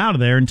kept it out of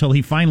there until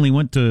he finally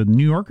went to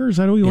New Yorker. Is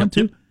that who he went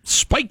to?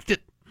 Spiked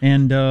it.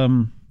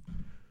 And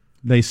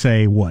they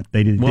say what?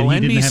 He didn't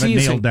have it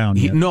nailed down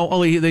yet.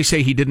 They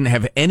say he didn't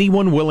have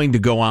anyone willing to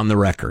go on the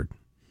record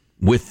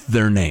with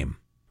their name.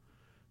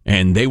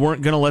 And they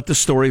weren't going to let the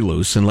story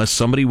loose unless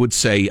somebody would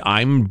say,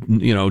 I'm,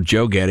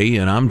 Joe Getty,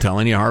 and I'm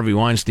telling you Harvey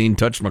Weinstein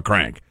touched my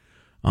crank.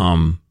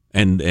 And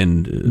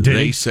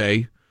they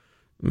say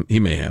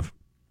he may have.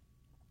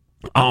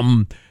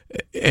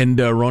 And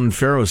Ronan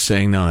Farrow is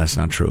saying, no, that's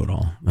not true at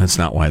all. That's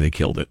not why they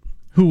killed it.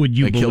 Who would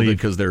you believe? They believe? killed it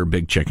because they're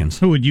big chickens.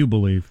 Who would you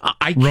believe?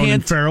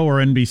 Ronan Farrow or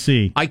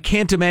NBC? I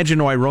can't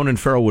imagine why Ronan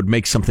Farrow would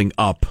make something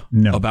up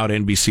about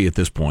NBC at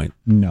this point.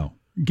 No.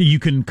 You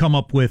can come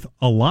up with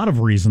a lot of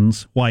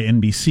reasons why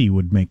NBC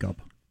would make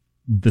up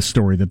the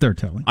story that they're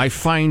telling. I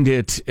find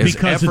it as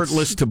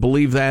effortless to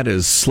believe that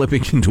as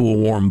slipping into a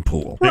warm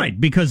pool.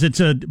 Right, because it's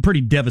a pretty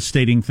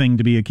devastating thing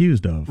to be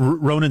accused of.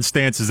 Ronan's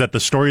stance is that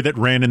the story that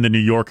ran in the New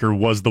Yorker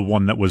was the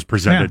one that was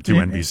presented to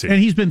NBC. And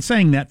he's been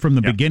saying that from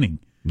the beginning.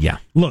 Yeah.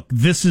 Look,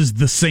 this is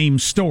the same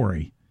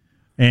story.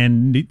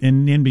 And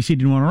NBC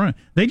didn't want to run it.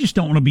 They just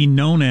don't want to be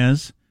known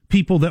as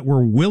people that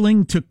were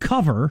willing to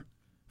cover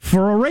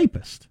for a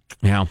rapist.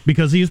 Yeah.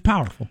 Because he is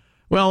powerful.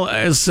 Well,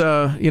 as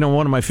one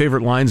of my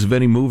favorite lines of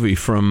any movie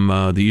from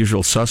The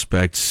Usual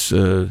Suspects,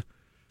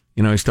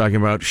 he's talking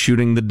about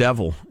shooting the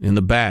devil in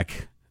the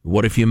back.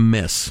 What if you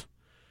miss?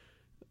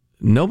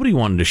 Nobody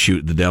wanted to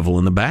shoot the devil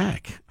in the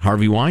back.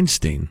 Harvey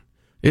Weinstein.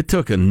 It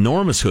took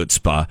enormous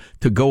chutzpah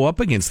to go up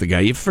against the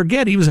guy. You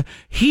forget he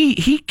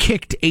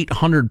kicked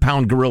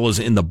 800-pound gorillas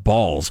in the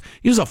balls.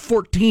 He was a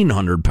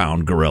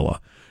 1,400-pound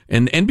gorilla,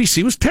 and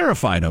NBC was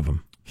terrified of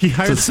him. It's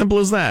as simple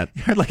as that.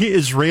 He hired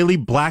Israeli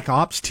black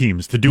ops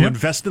teams to do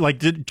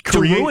to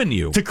ruin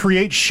you, to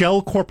create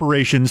shell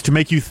corporations to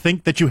make you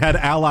think that you had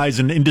allies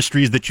in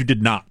industries that you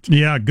did not.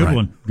 Yeah, good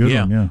one. Good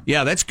one.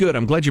 Yeah, that's good.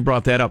 I'm glad you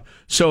brought that up.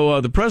 So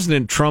the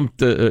president he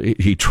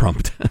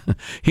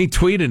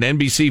tweeted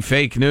NBC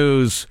fake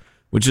news,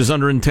 which is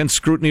under intense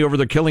scrutiny over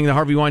the killing. The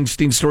Harvey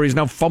Weinstein story is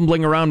now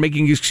fumbling around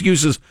making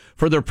excuses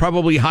for their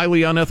probably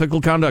highly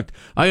unethical conduct.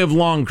 I have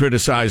long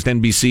criticized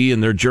NBC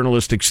and their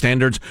journalistic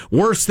standards,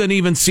 worse than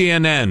even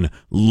CNN.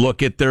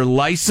 Look at their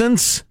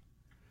license.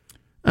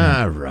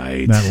 All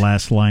right. That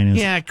last line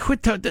is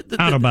quit out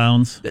of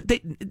bounds.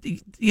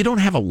 You don't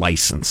have a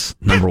license,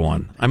 number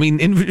one. I mean,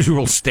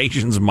 individual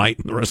stations might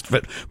and the rest of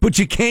it, but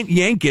you can't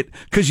yank it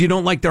because you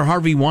don't like their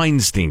Harvey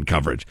Weinstein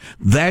coverage.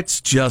 That's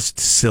just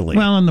silly.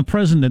 Well, and the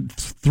president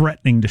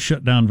threatening to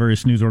shut down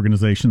various news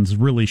organizations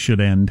really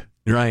should end.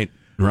 Right.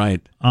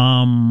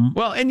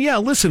 Well, and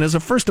listen, as a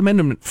First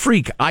Amendment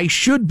freak, I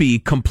should be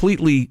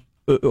completely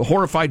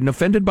horrified and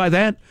offended by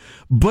that,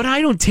 but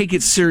I don't take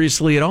it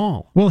seriously at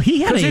all. Well,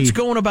 because it's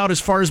going about as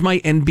far as my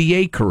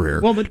NBA career.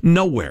 Well, but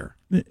nowhere.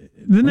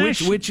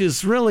 Which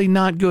is really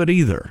not good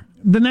either.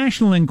 The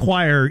National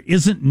Enquirer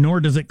isn't, nor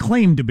does it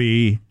claim to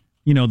be,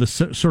 the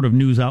sort of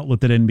news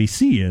outlet that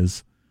NBC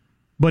is.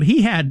 But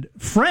he had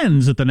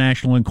friends at the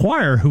National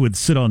Enquirer who would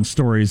sit on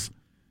stories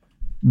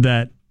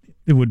that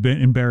it would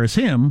embarrass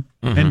him.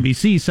 Mm-hmm.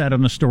 NBC sat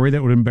on a story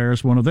that would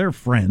embarrass one of their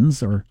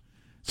friends or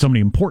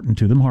somebody important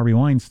to them, Harvey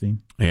Weinstein.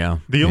 Yeah.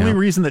 The only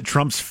reason that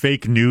Trump's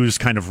fake news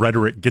kind of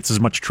rhetoric gets as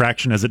much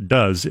traction as it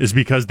does is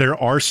because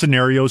there are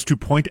scenarios to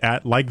point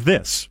at like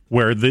this,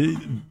 where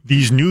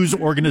these news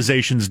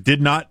organizations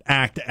did not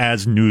act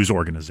as news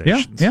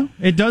organizations. Yeah.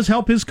 It does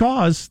help his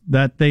cause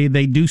that they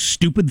do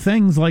stupid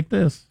things like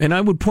this. And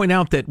I would point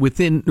out that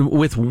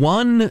with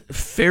one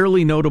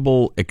fairly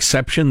notable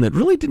exception that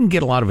really didn't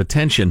get a lot of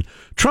attention,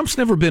 Trump's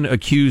never been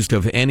accused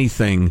of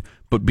anything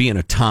but being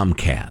a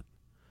tomcat.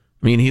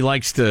 I mean, he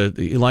likes to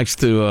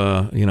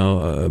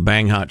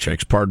bang hot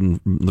chicks.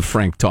 Pardon the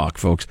frank talk,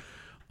 folks.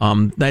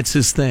 That's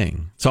his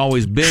thing. It's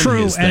always been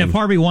his thing. And if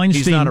Harvey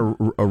Weinstein, he's not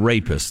a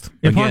rapist.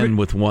 Again,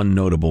 with one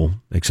notable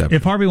exception.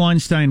 If Harvey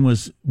Weinstein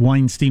was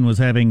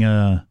having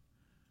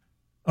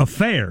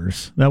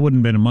affairs, that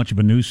wouldn't have been much of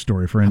a news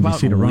story for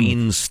NBC to run.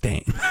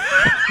 Weinstein.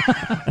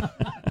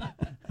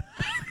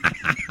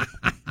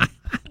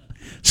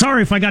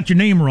 Sorry if I got your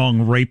name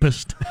wrong,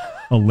 rapist.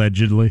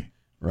 Allegedly.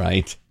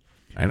 Right.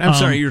 And I'm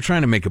sorry, you're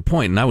trying to make a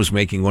point, and I was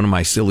making one of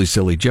my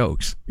silly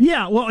jokes.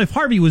 Yeah, well, if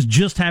Harvey was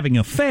just having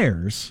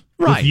affairs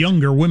with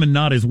younger women,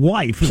 not his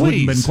wife, it wouldn't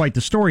have been quite the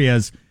story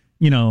as,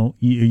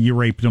 you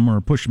raped him or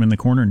pushed him in the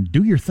corner and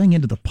do your thing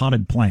into the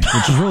potted plant,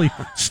 which has really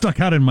stuck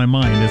out in my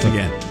mind.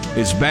 Again,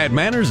 it's bad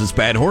manners, it's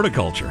bad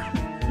horticulture.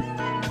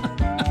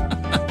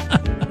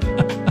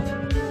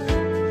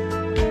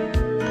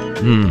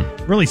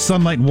 Really,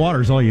 sunlight and water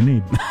is all you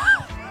need.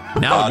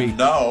 Now,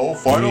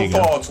 final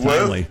thoughts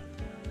with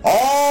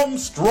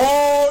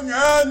Armstrong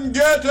and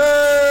Getty.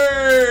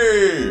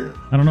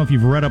 I don't know if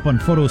you've read up on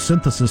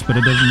photosynthesis, but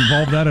it doesn't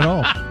involve that at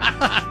all.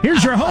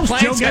 Here's your host,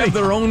 Plants Joe Getty. Have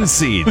their own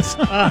seeds.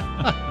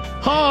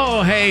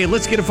 Hey,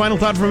 let's get a final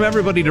thought from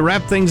everybody to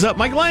wrap things up.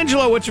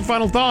 Michelangelo, what's your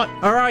final thought?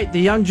 All right, the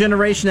young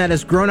generation that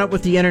has grown up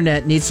with the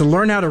internet needs to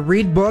learn how to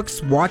read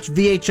books, watch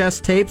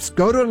VHS tapes,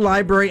 go to a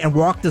library, and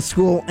walk to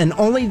school, and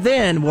only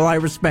then will I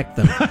respect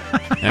them.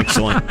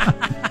 Excellent.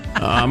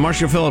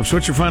 Marshall Phillips,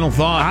 what's your final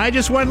thought? I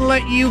just want to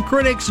let you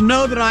critics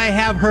know that I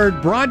have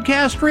heard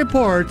broadcast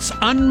reports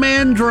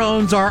unmanned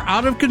drones are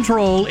out of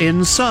control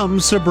in some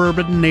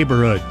suburban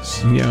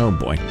neighborhoods. Yeah, oh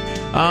boy.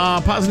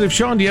 Positive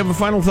Sean, do you have a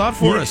final thought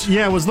for us?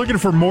 Yeah, I was looking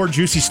for more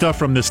juicy stuff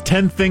from this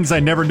 10 Things I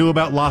Never Knew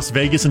About Las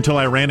Vegas Until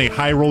I Ran a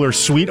High Roller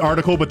Suite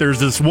article, but there's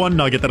this one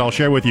nugget that I'll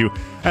share with you.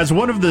 As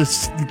one of the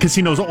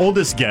casino's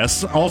oldest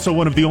guests, also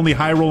one of the only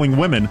high-rolling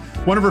women,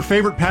 One of her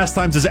favorite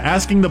pastimes is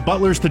asking the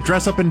butlers to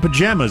dress up in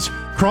pajamas,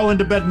 crawl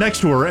into bed next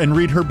to her, and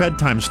read her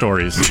bedtime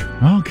stories.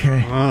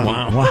 Okay.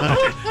 Wow.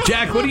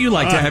 Jack, what do you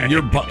like to have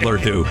your butler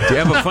do? Do you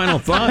have a final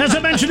thought? As I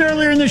mentioned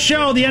earlier in the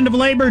show, the end of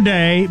Labor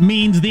Day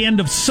means the end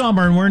of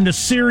summer, and we're into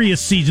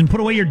serious season. Put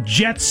away your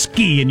jet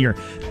ski and your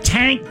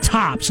tank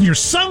tops and your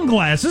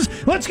sunglasses.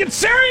 Let's get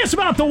serious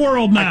about the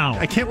world now.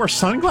 I can't wear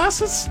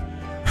sunglasses?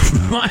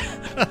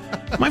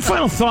 My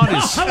final thought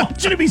is... I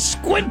want you to be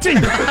squinting.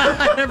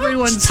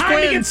 Everyone's It's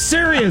time to get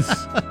serious.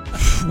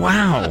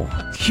 Wow.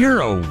 You're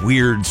a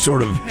weird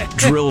sort of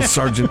drill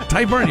sergeant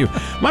type, aren't you?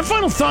 My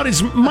final thought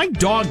is my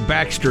dog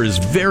Baxter is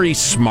very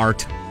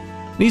smart.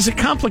 He's a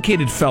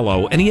complicated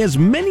fellow, and he has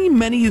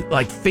many,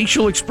 like,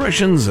 facial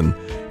expressions and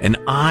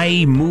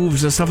eye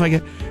moves and stuff like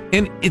that.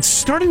 And it's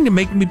starting to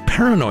make me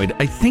paranoid.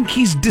 I think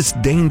he's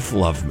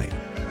disdainful of me.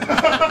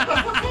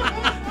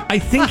 I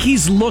think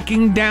he's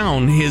looking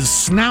down his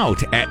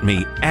snout at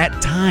me at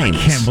times. I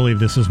can't believe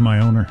this is my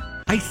owner.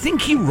 I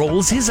think he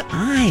rolls his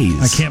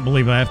eyes. I can't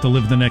believe I have to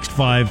live the next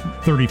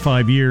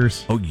 35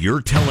 years. Oh,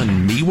 you're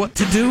telling me what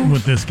to do?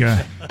 With this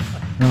guy.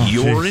 Oh,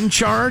 you're geez. in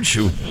charge?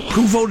 Who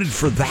voted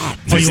for that?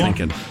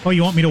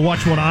 You want me to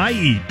watch what I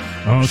eat?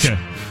 Oh, okay.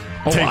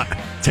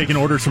 Taking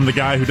orders from the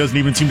guy who doesn't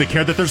even seem to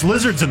care that there's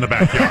lizards in the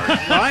backyard.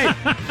 Right.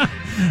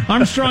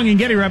 Armstrong and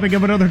Getty wrapping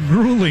up another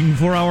grueling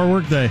 4-hour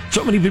workday.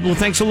 So many people,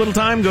 thanks a little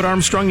time. Go to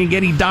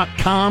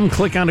ArmstrongandGetty.com,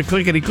 click on the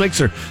clickety-clicks,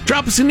 or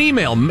drop us an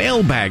email,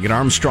 mailbag at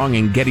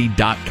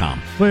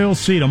ArmstrongandGetty.com. We'll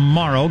see you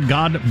tomorrow.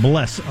 God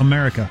bless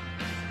America.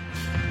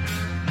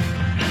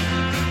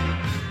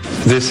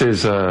 This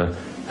is a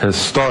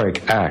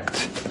historic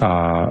act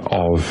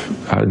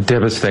of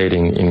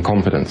devastating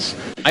incompetence.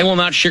 I will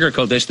not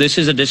sugarcoat this. This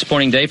is a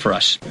disappointing day for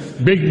us.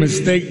 Big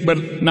mistake,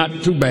 but not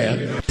too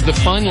bad. The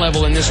fun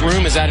level in this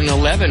room is at an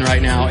 11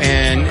 right now,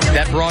 and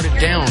that brought it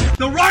down.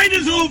 The ride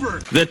is over.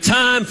 The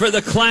time for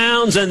the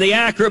clowns and the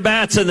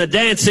acrobats and the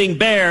dancing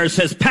bears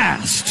has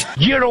passed.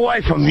 Get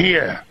away from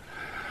here.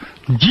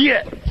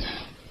 Get.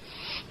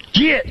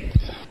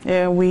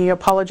 We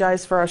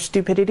apologize for our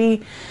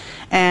stupidity,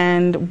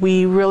 and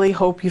we really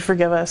hope you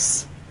forgive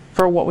us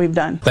for what we've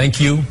done.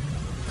 Thank you,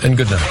 and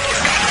good night.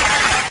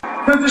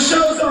 Because the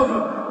show's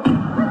over.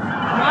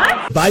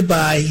 What?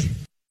 Bye-bye.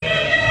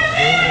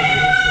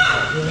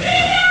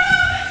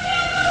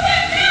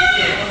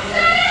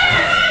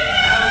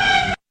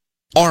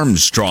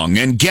 Armstrong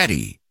and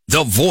Getty,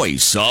 the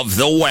voice of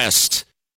the West.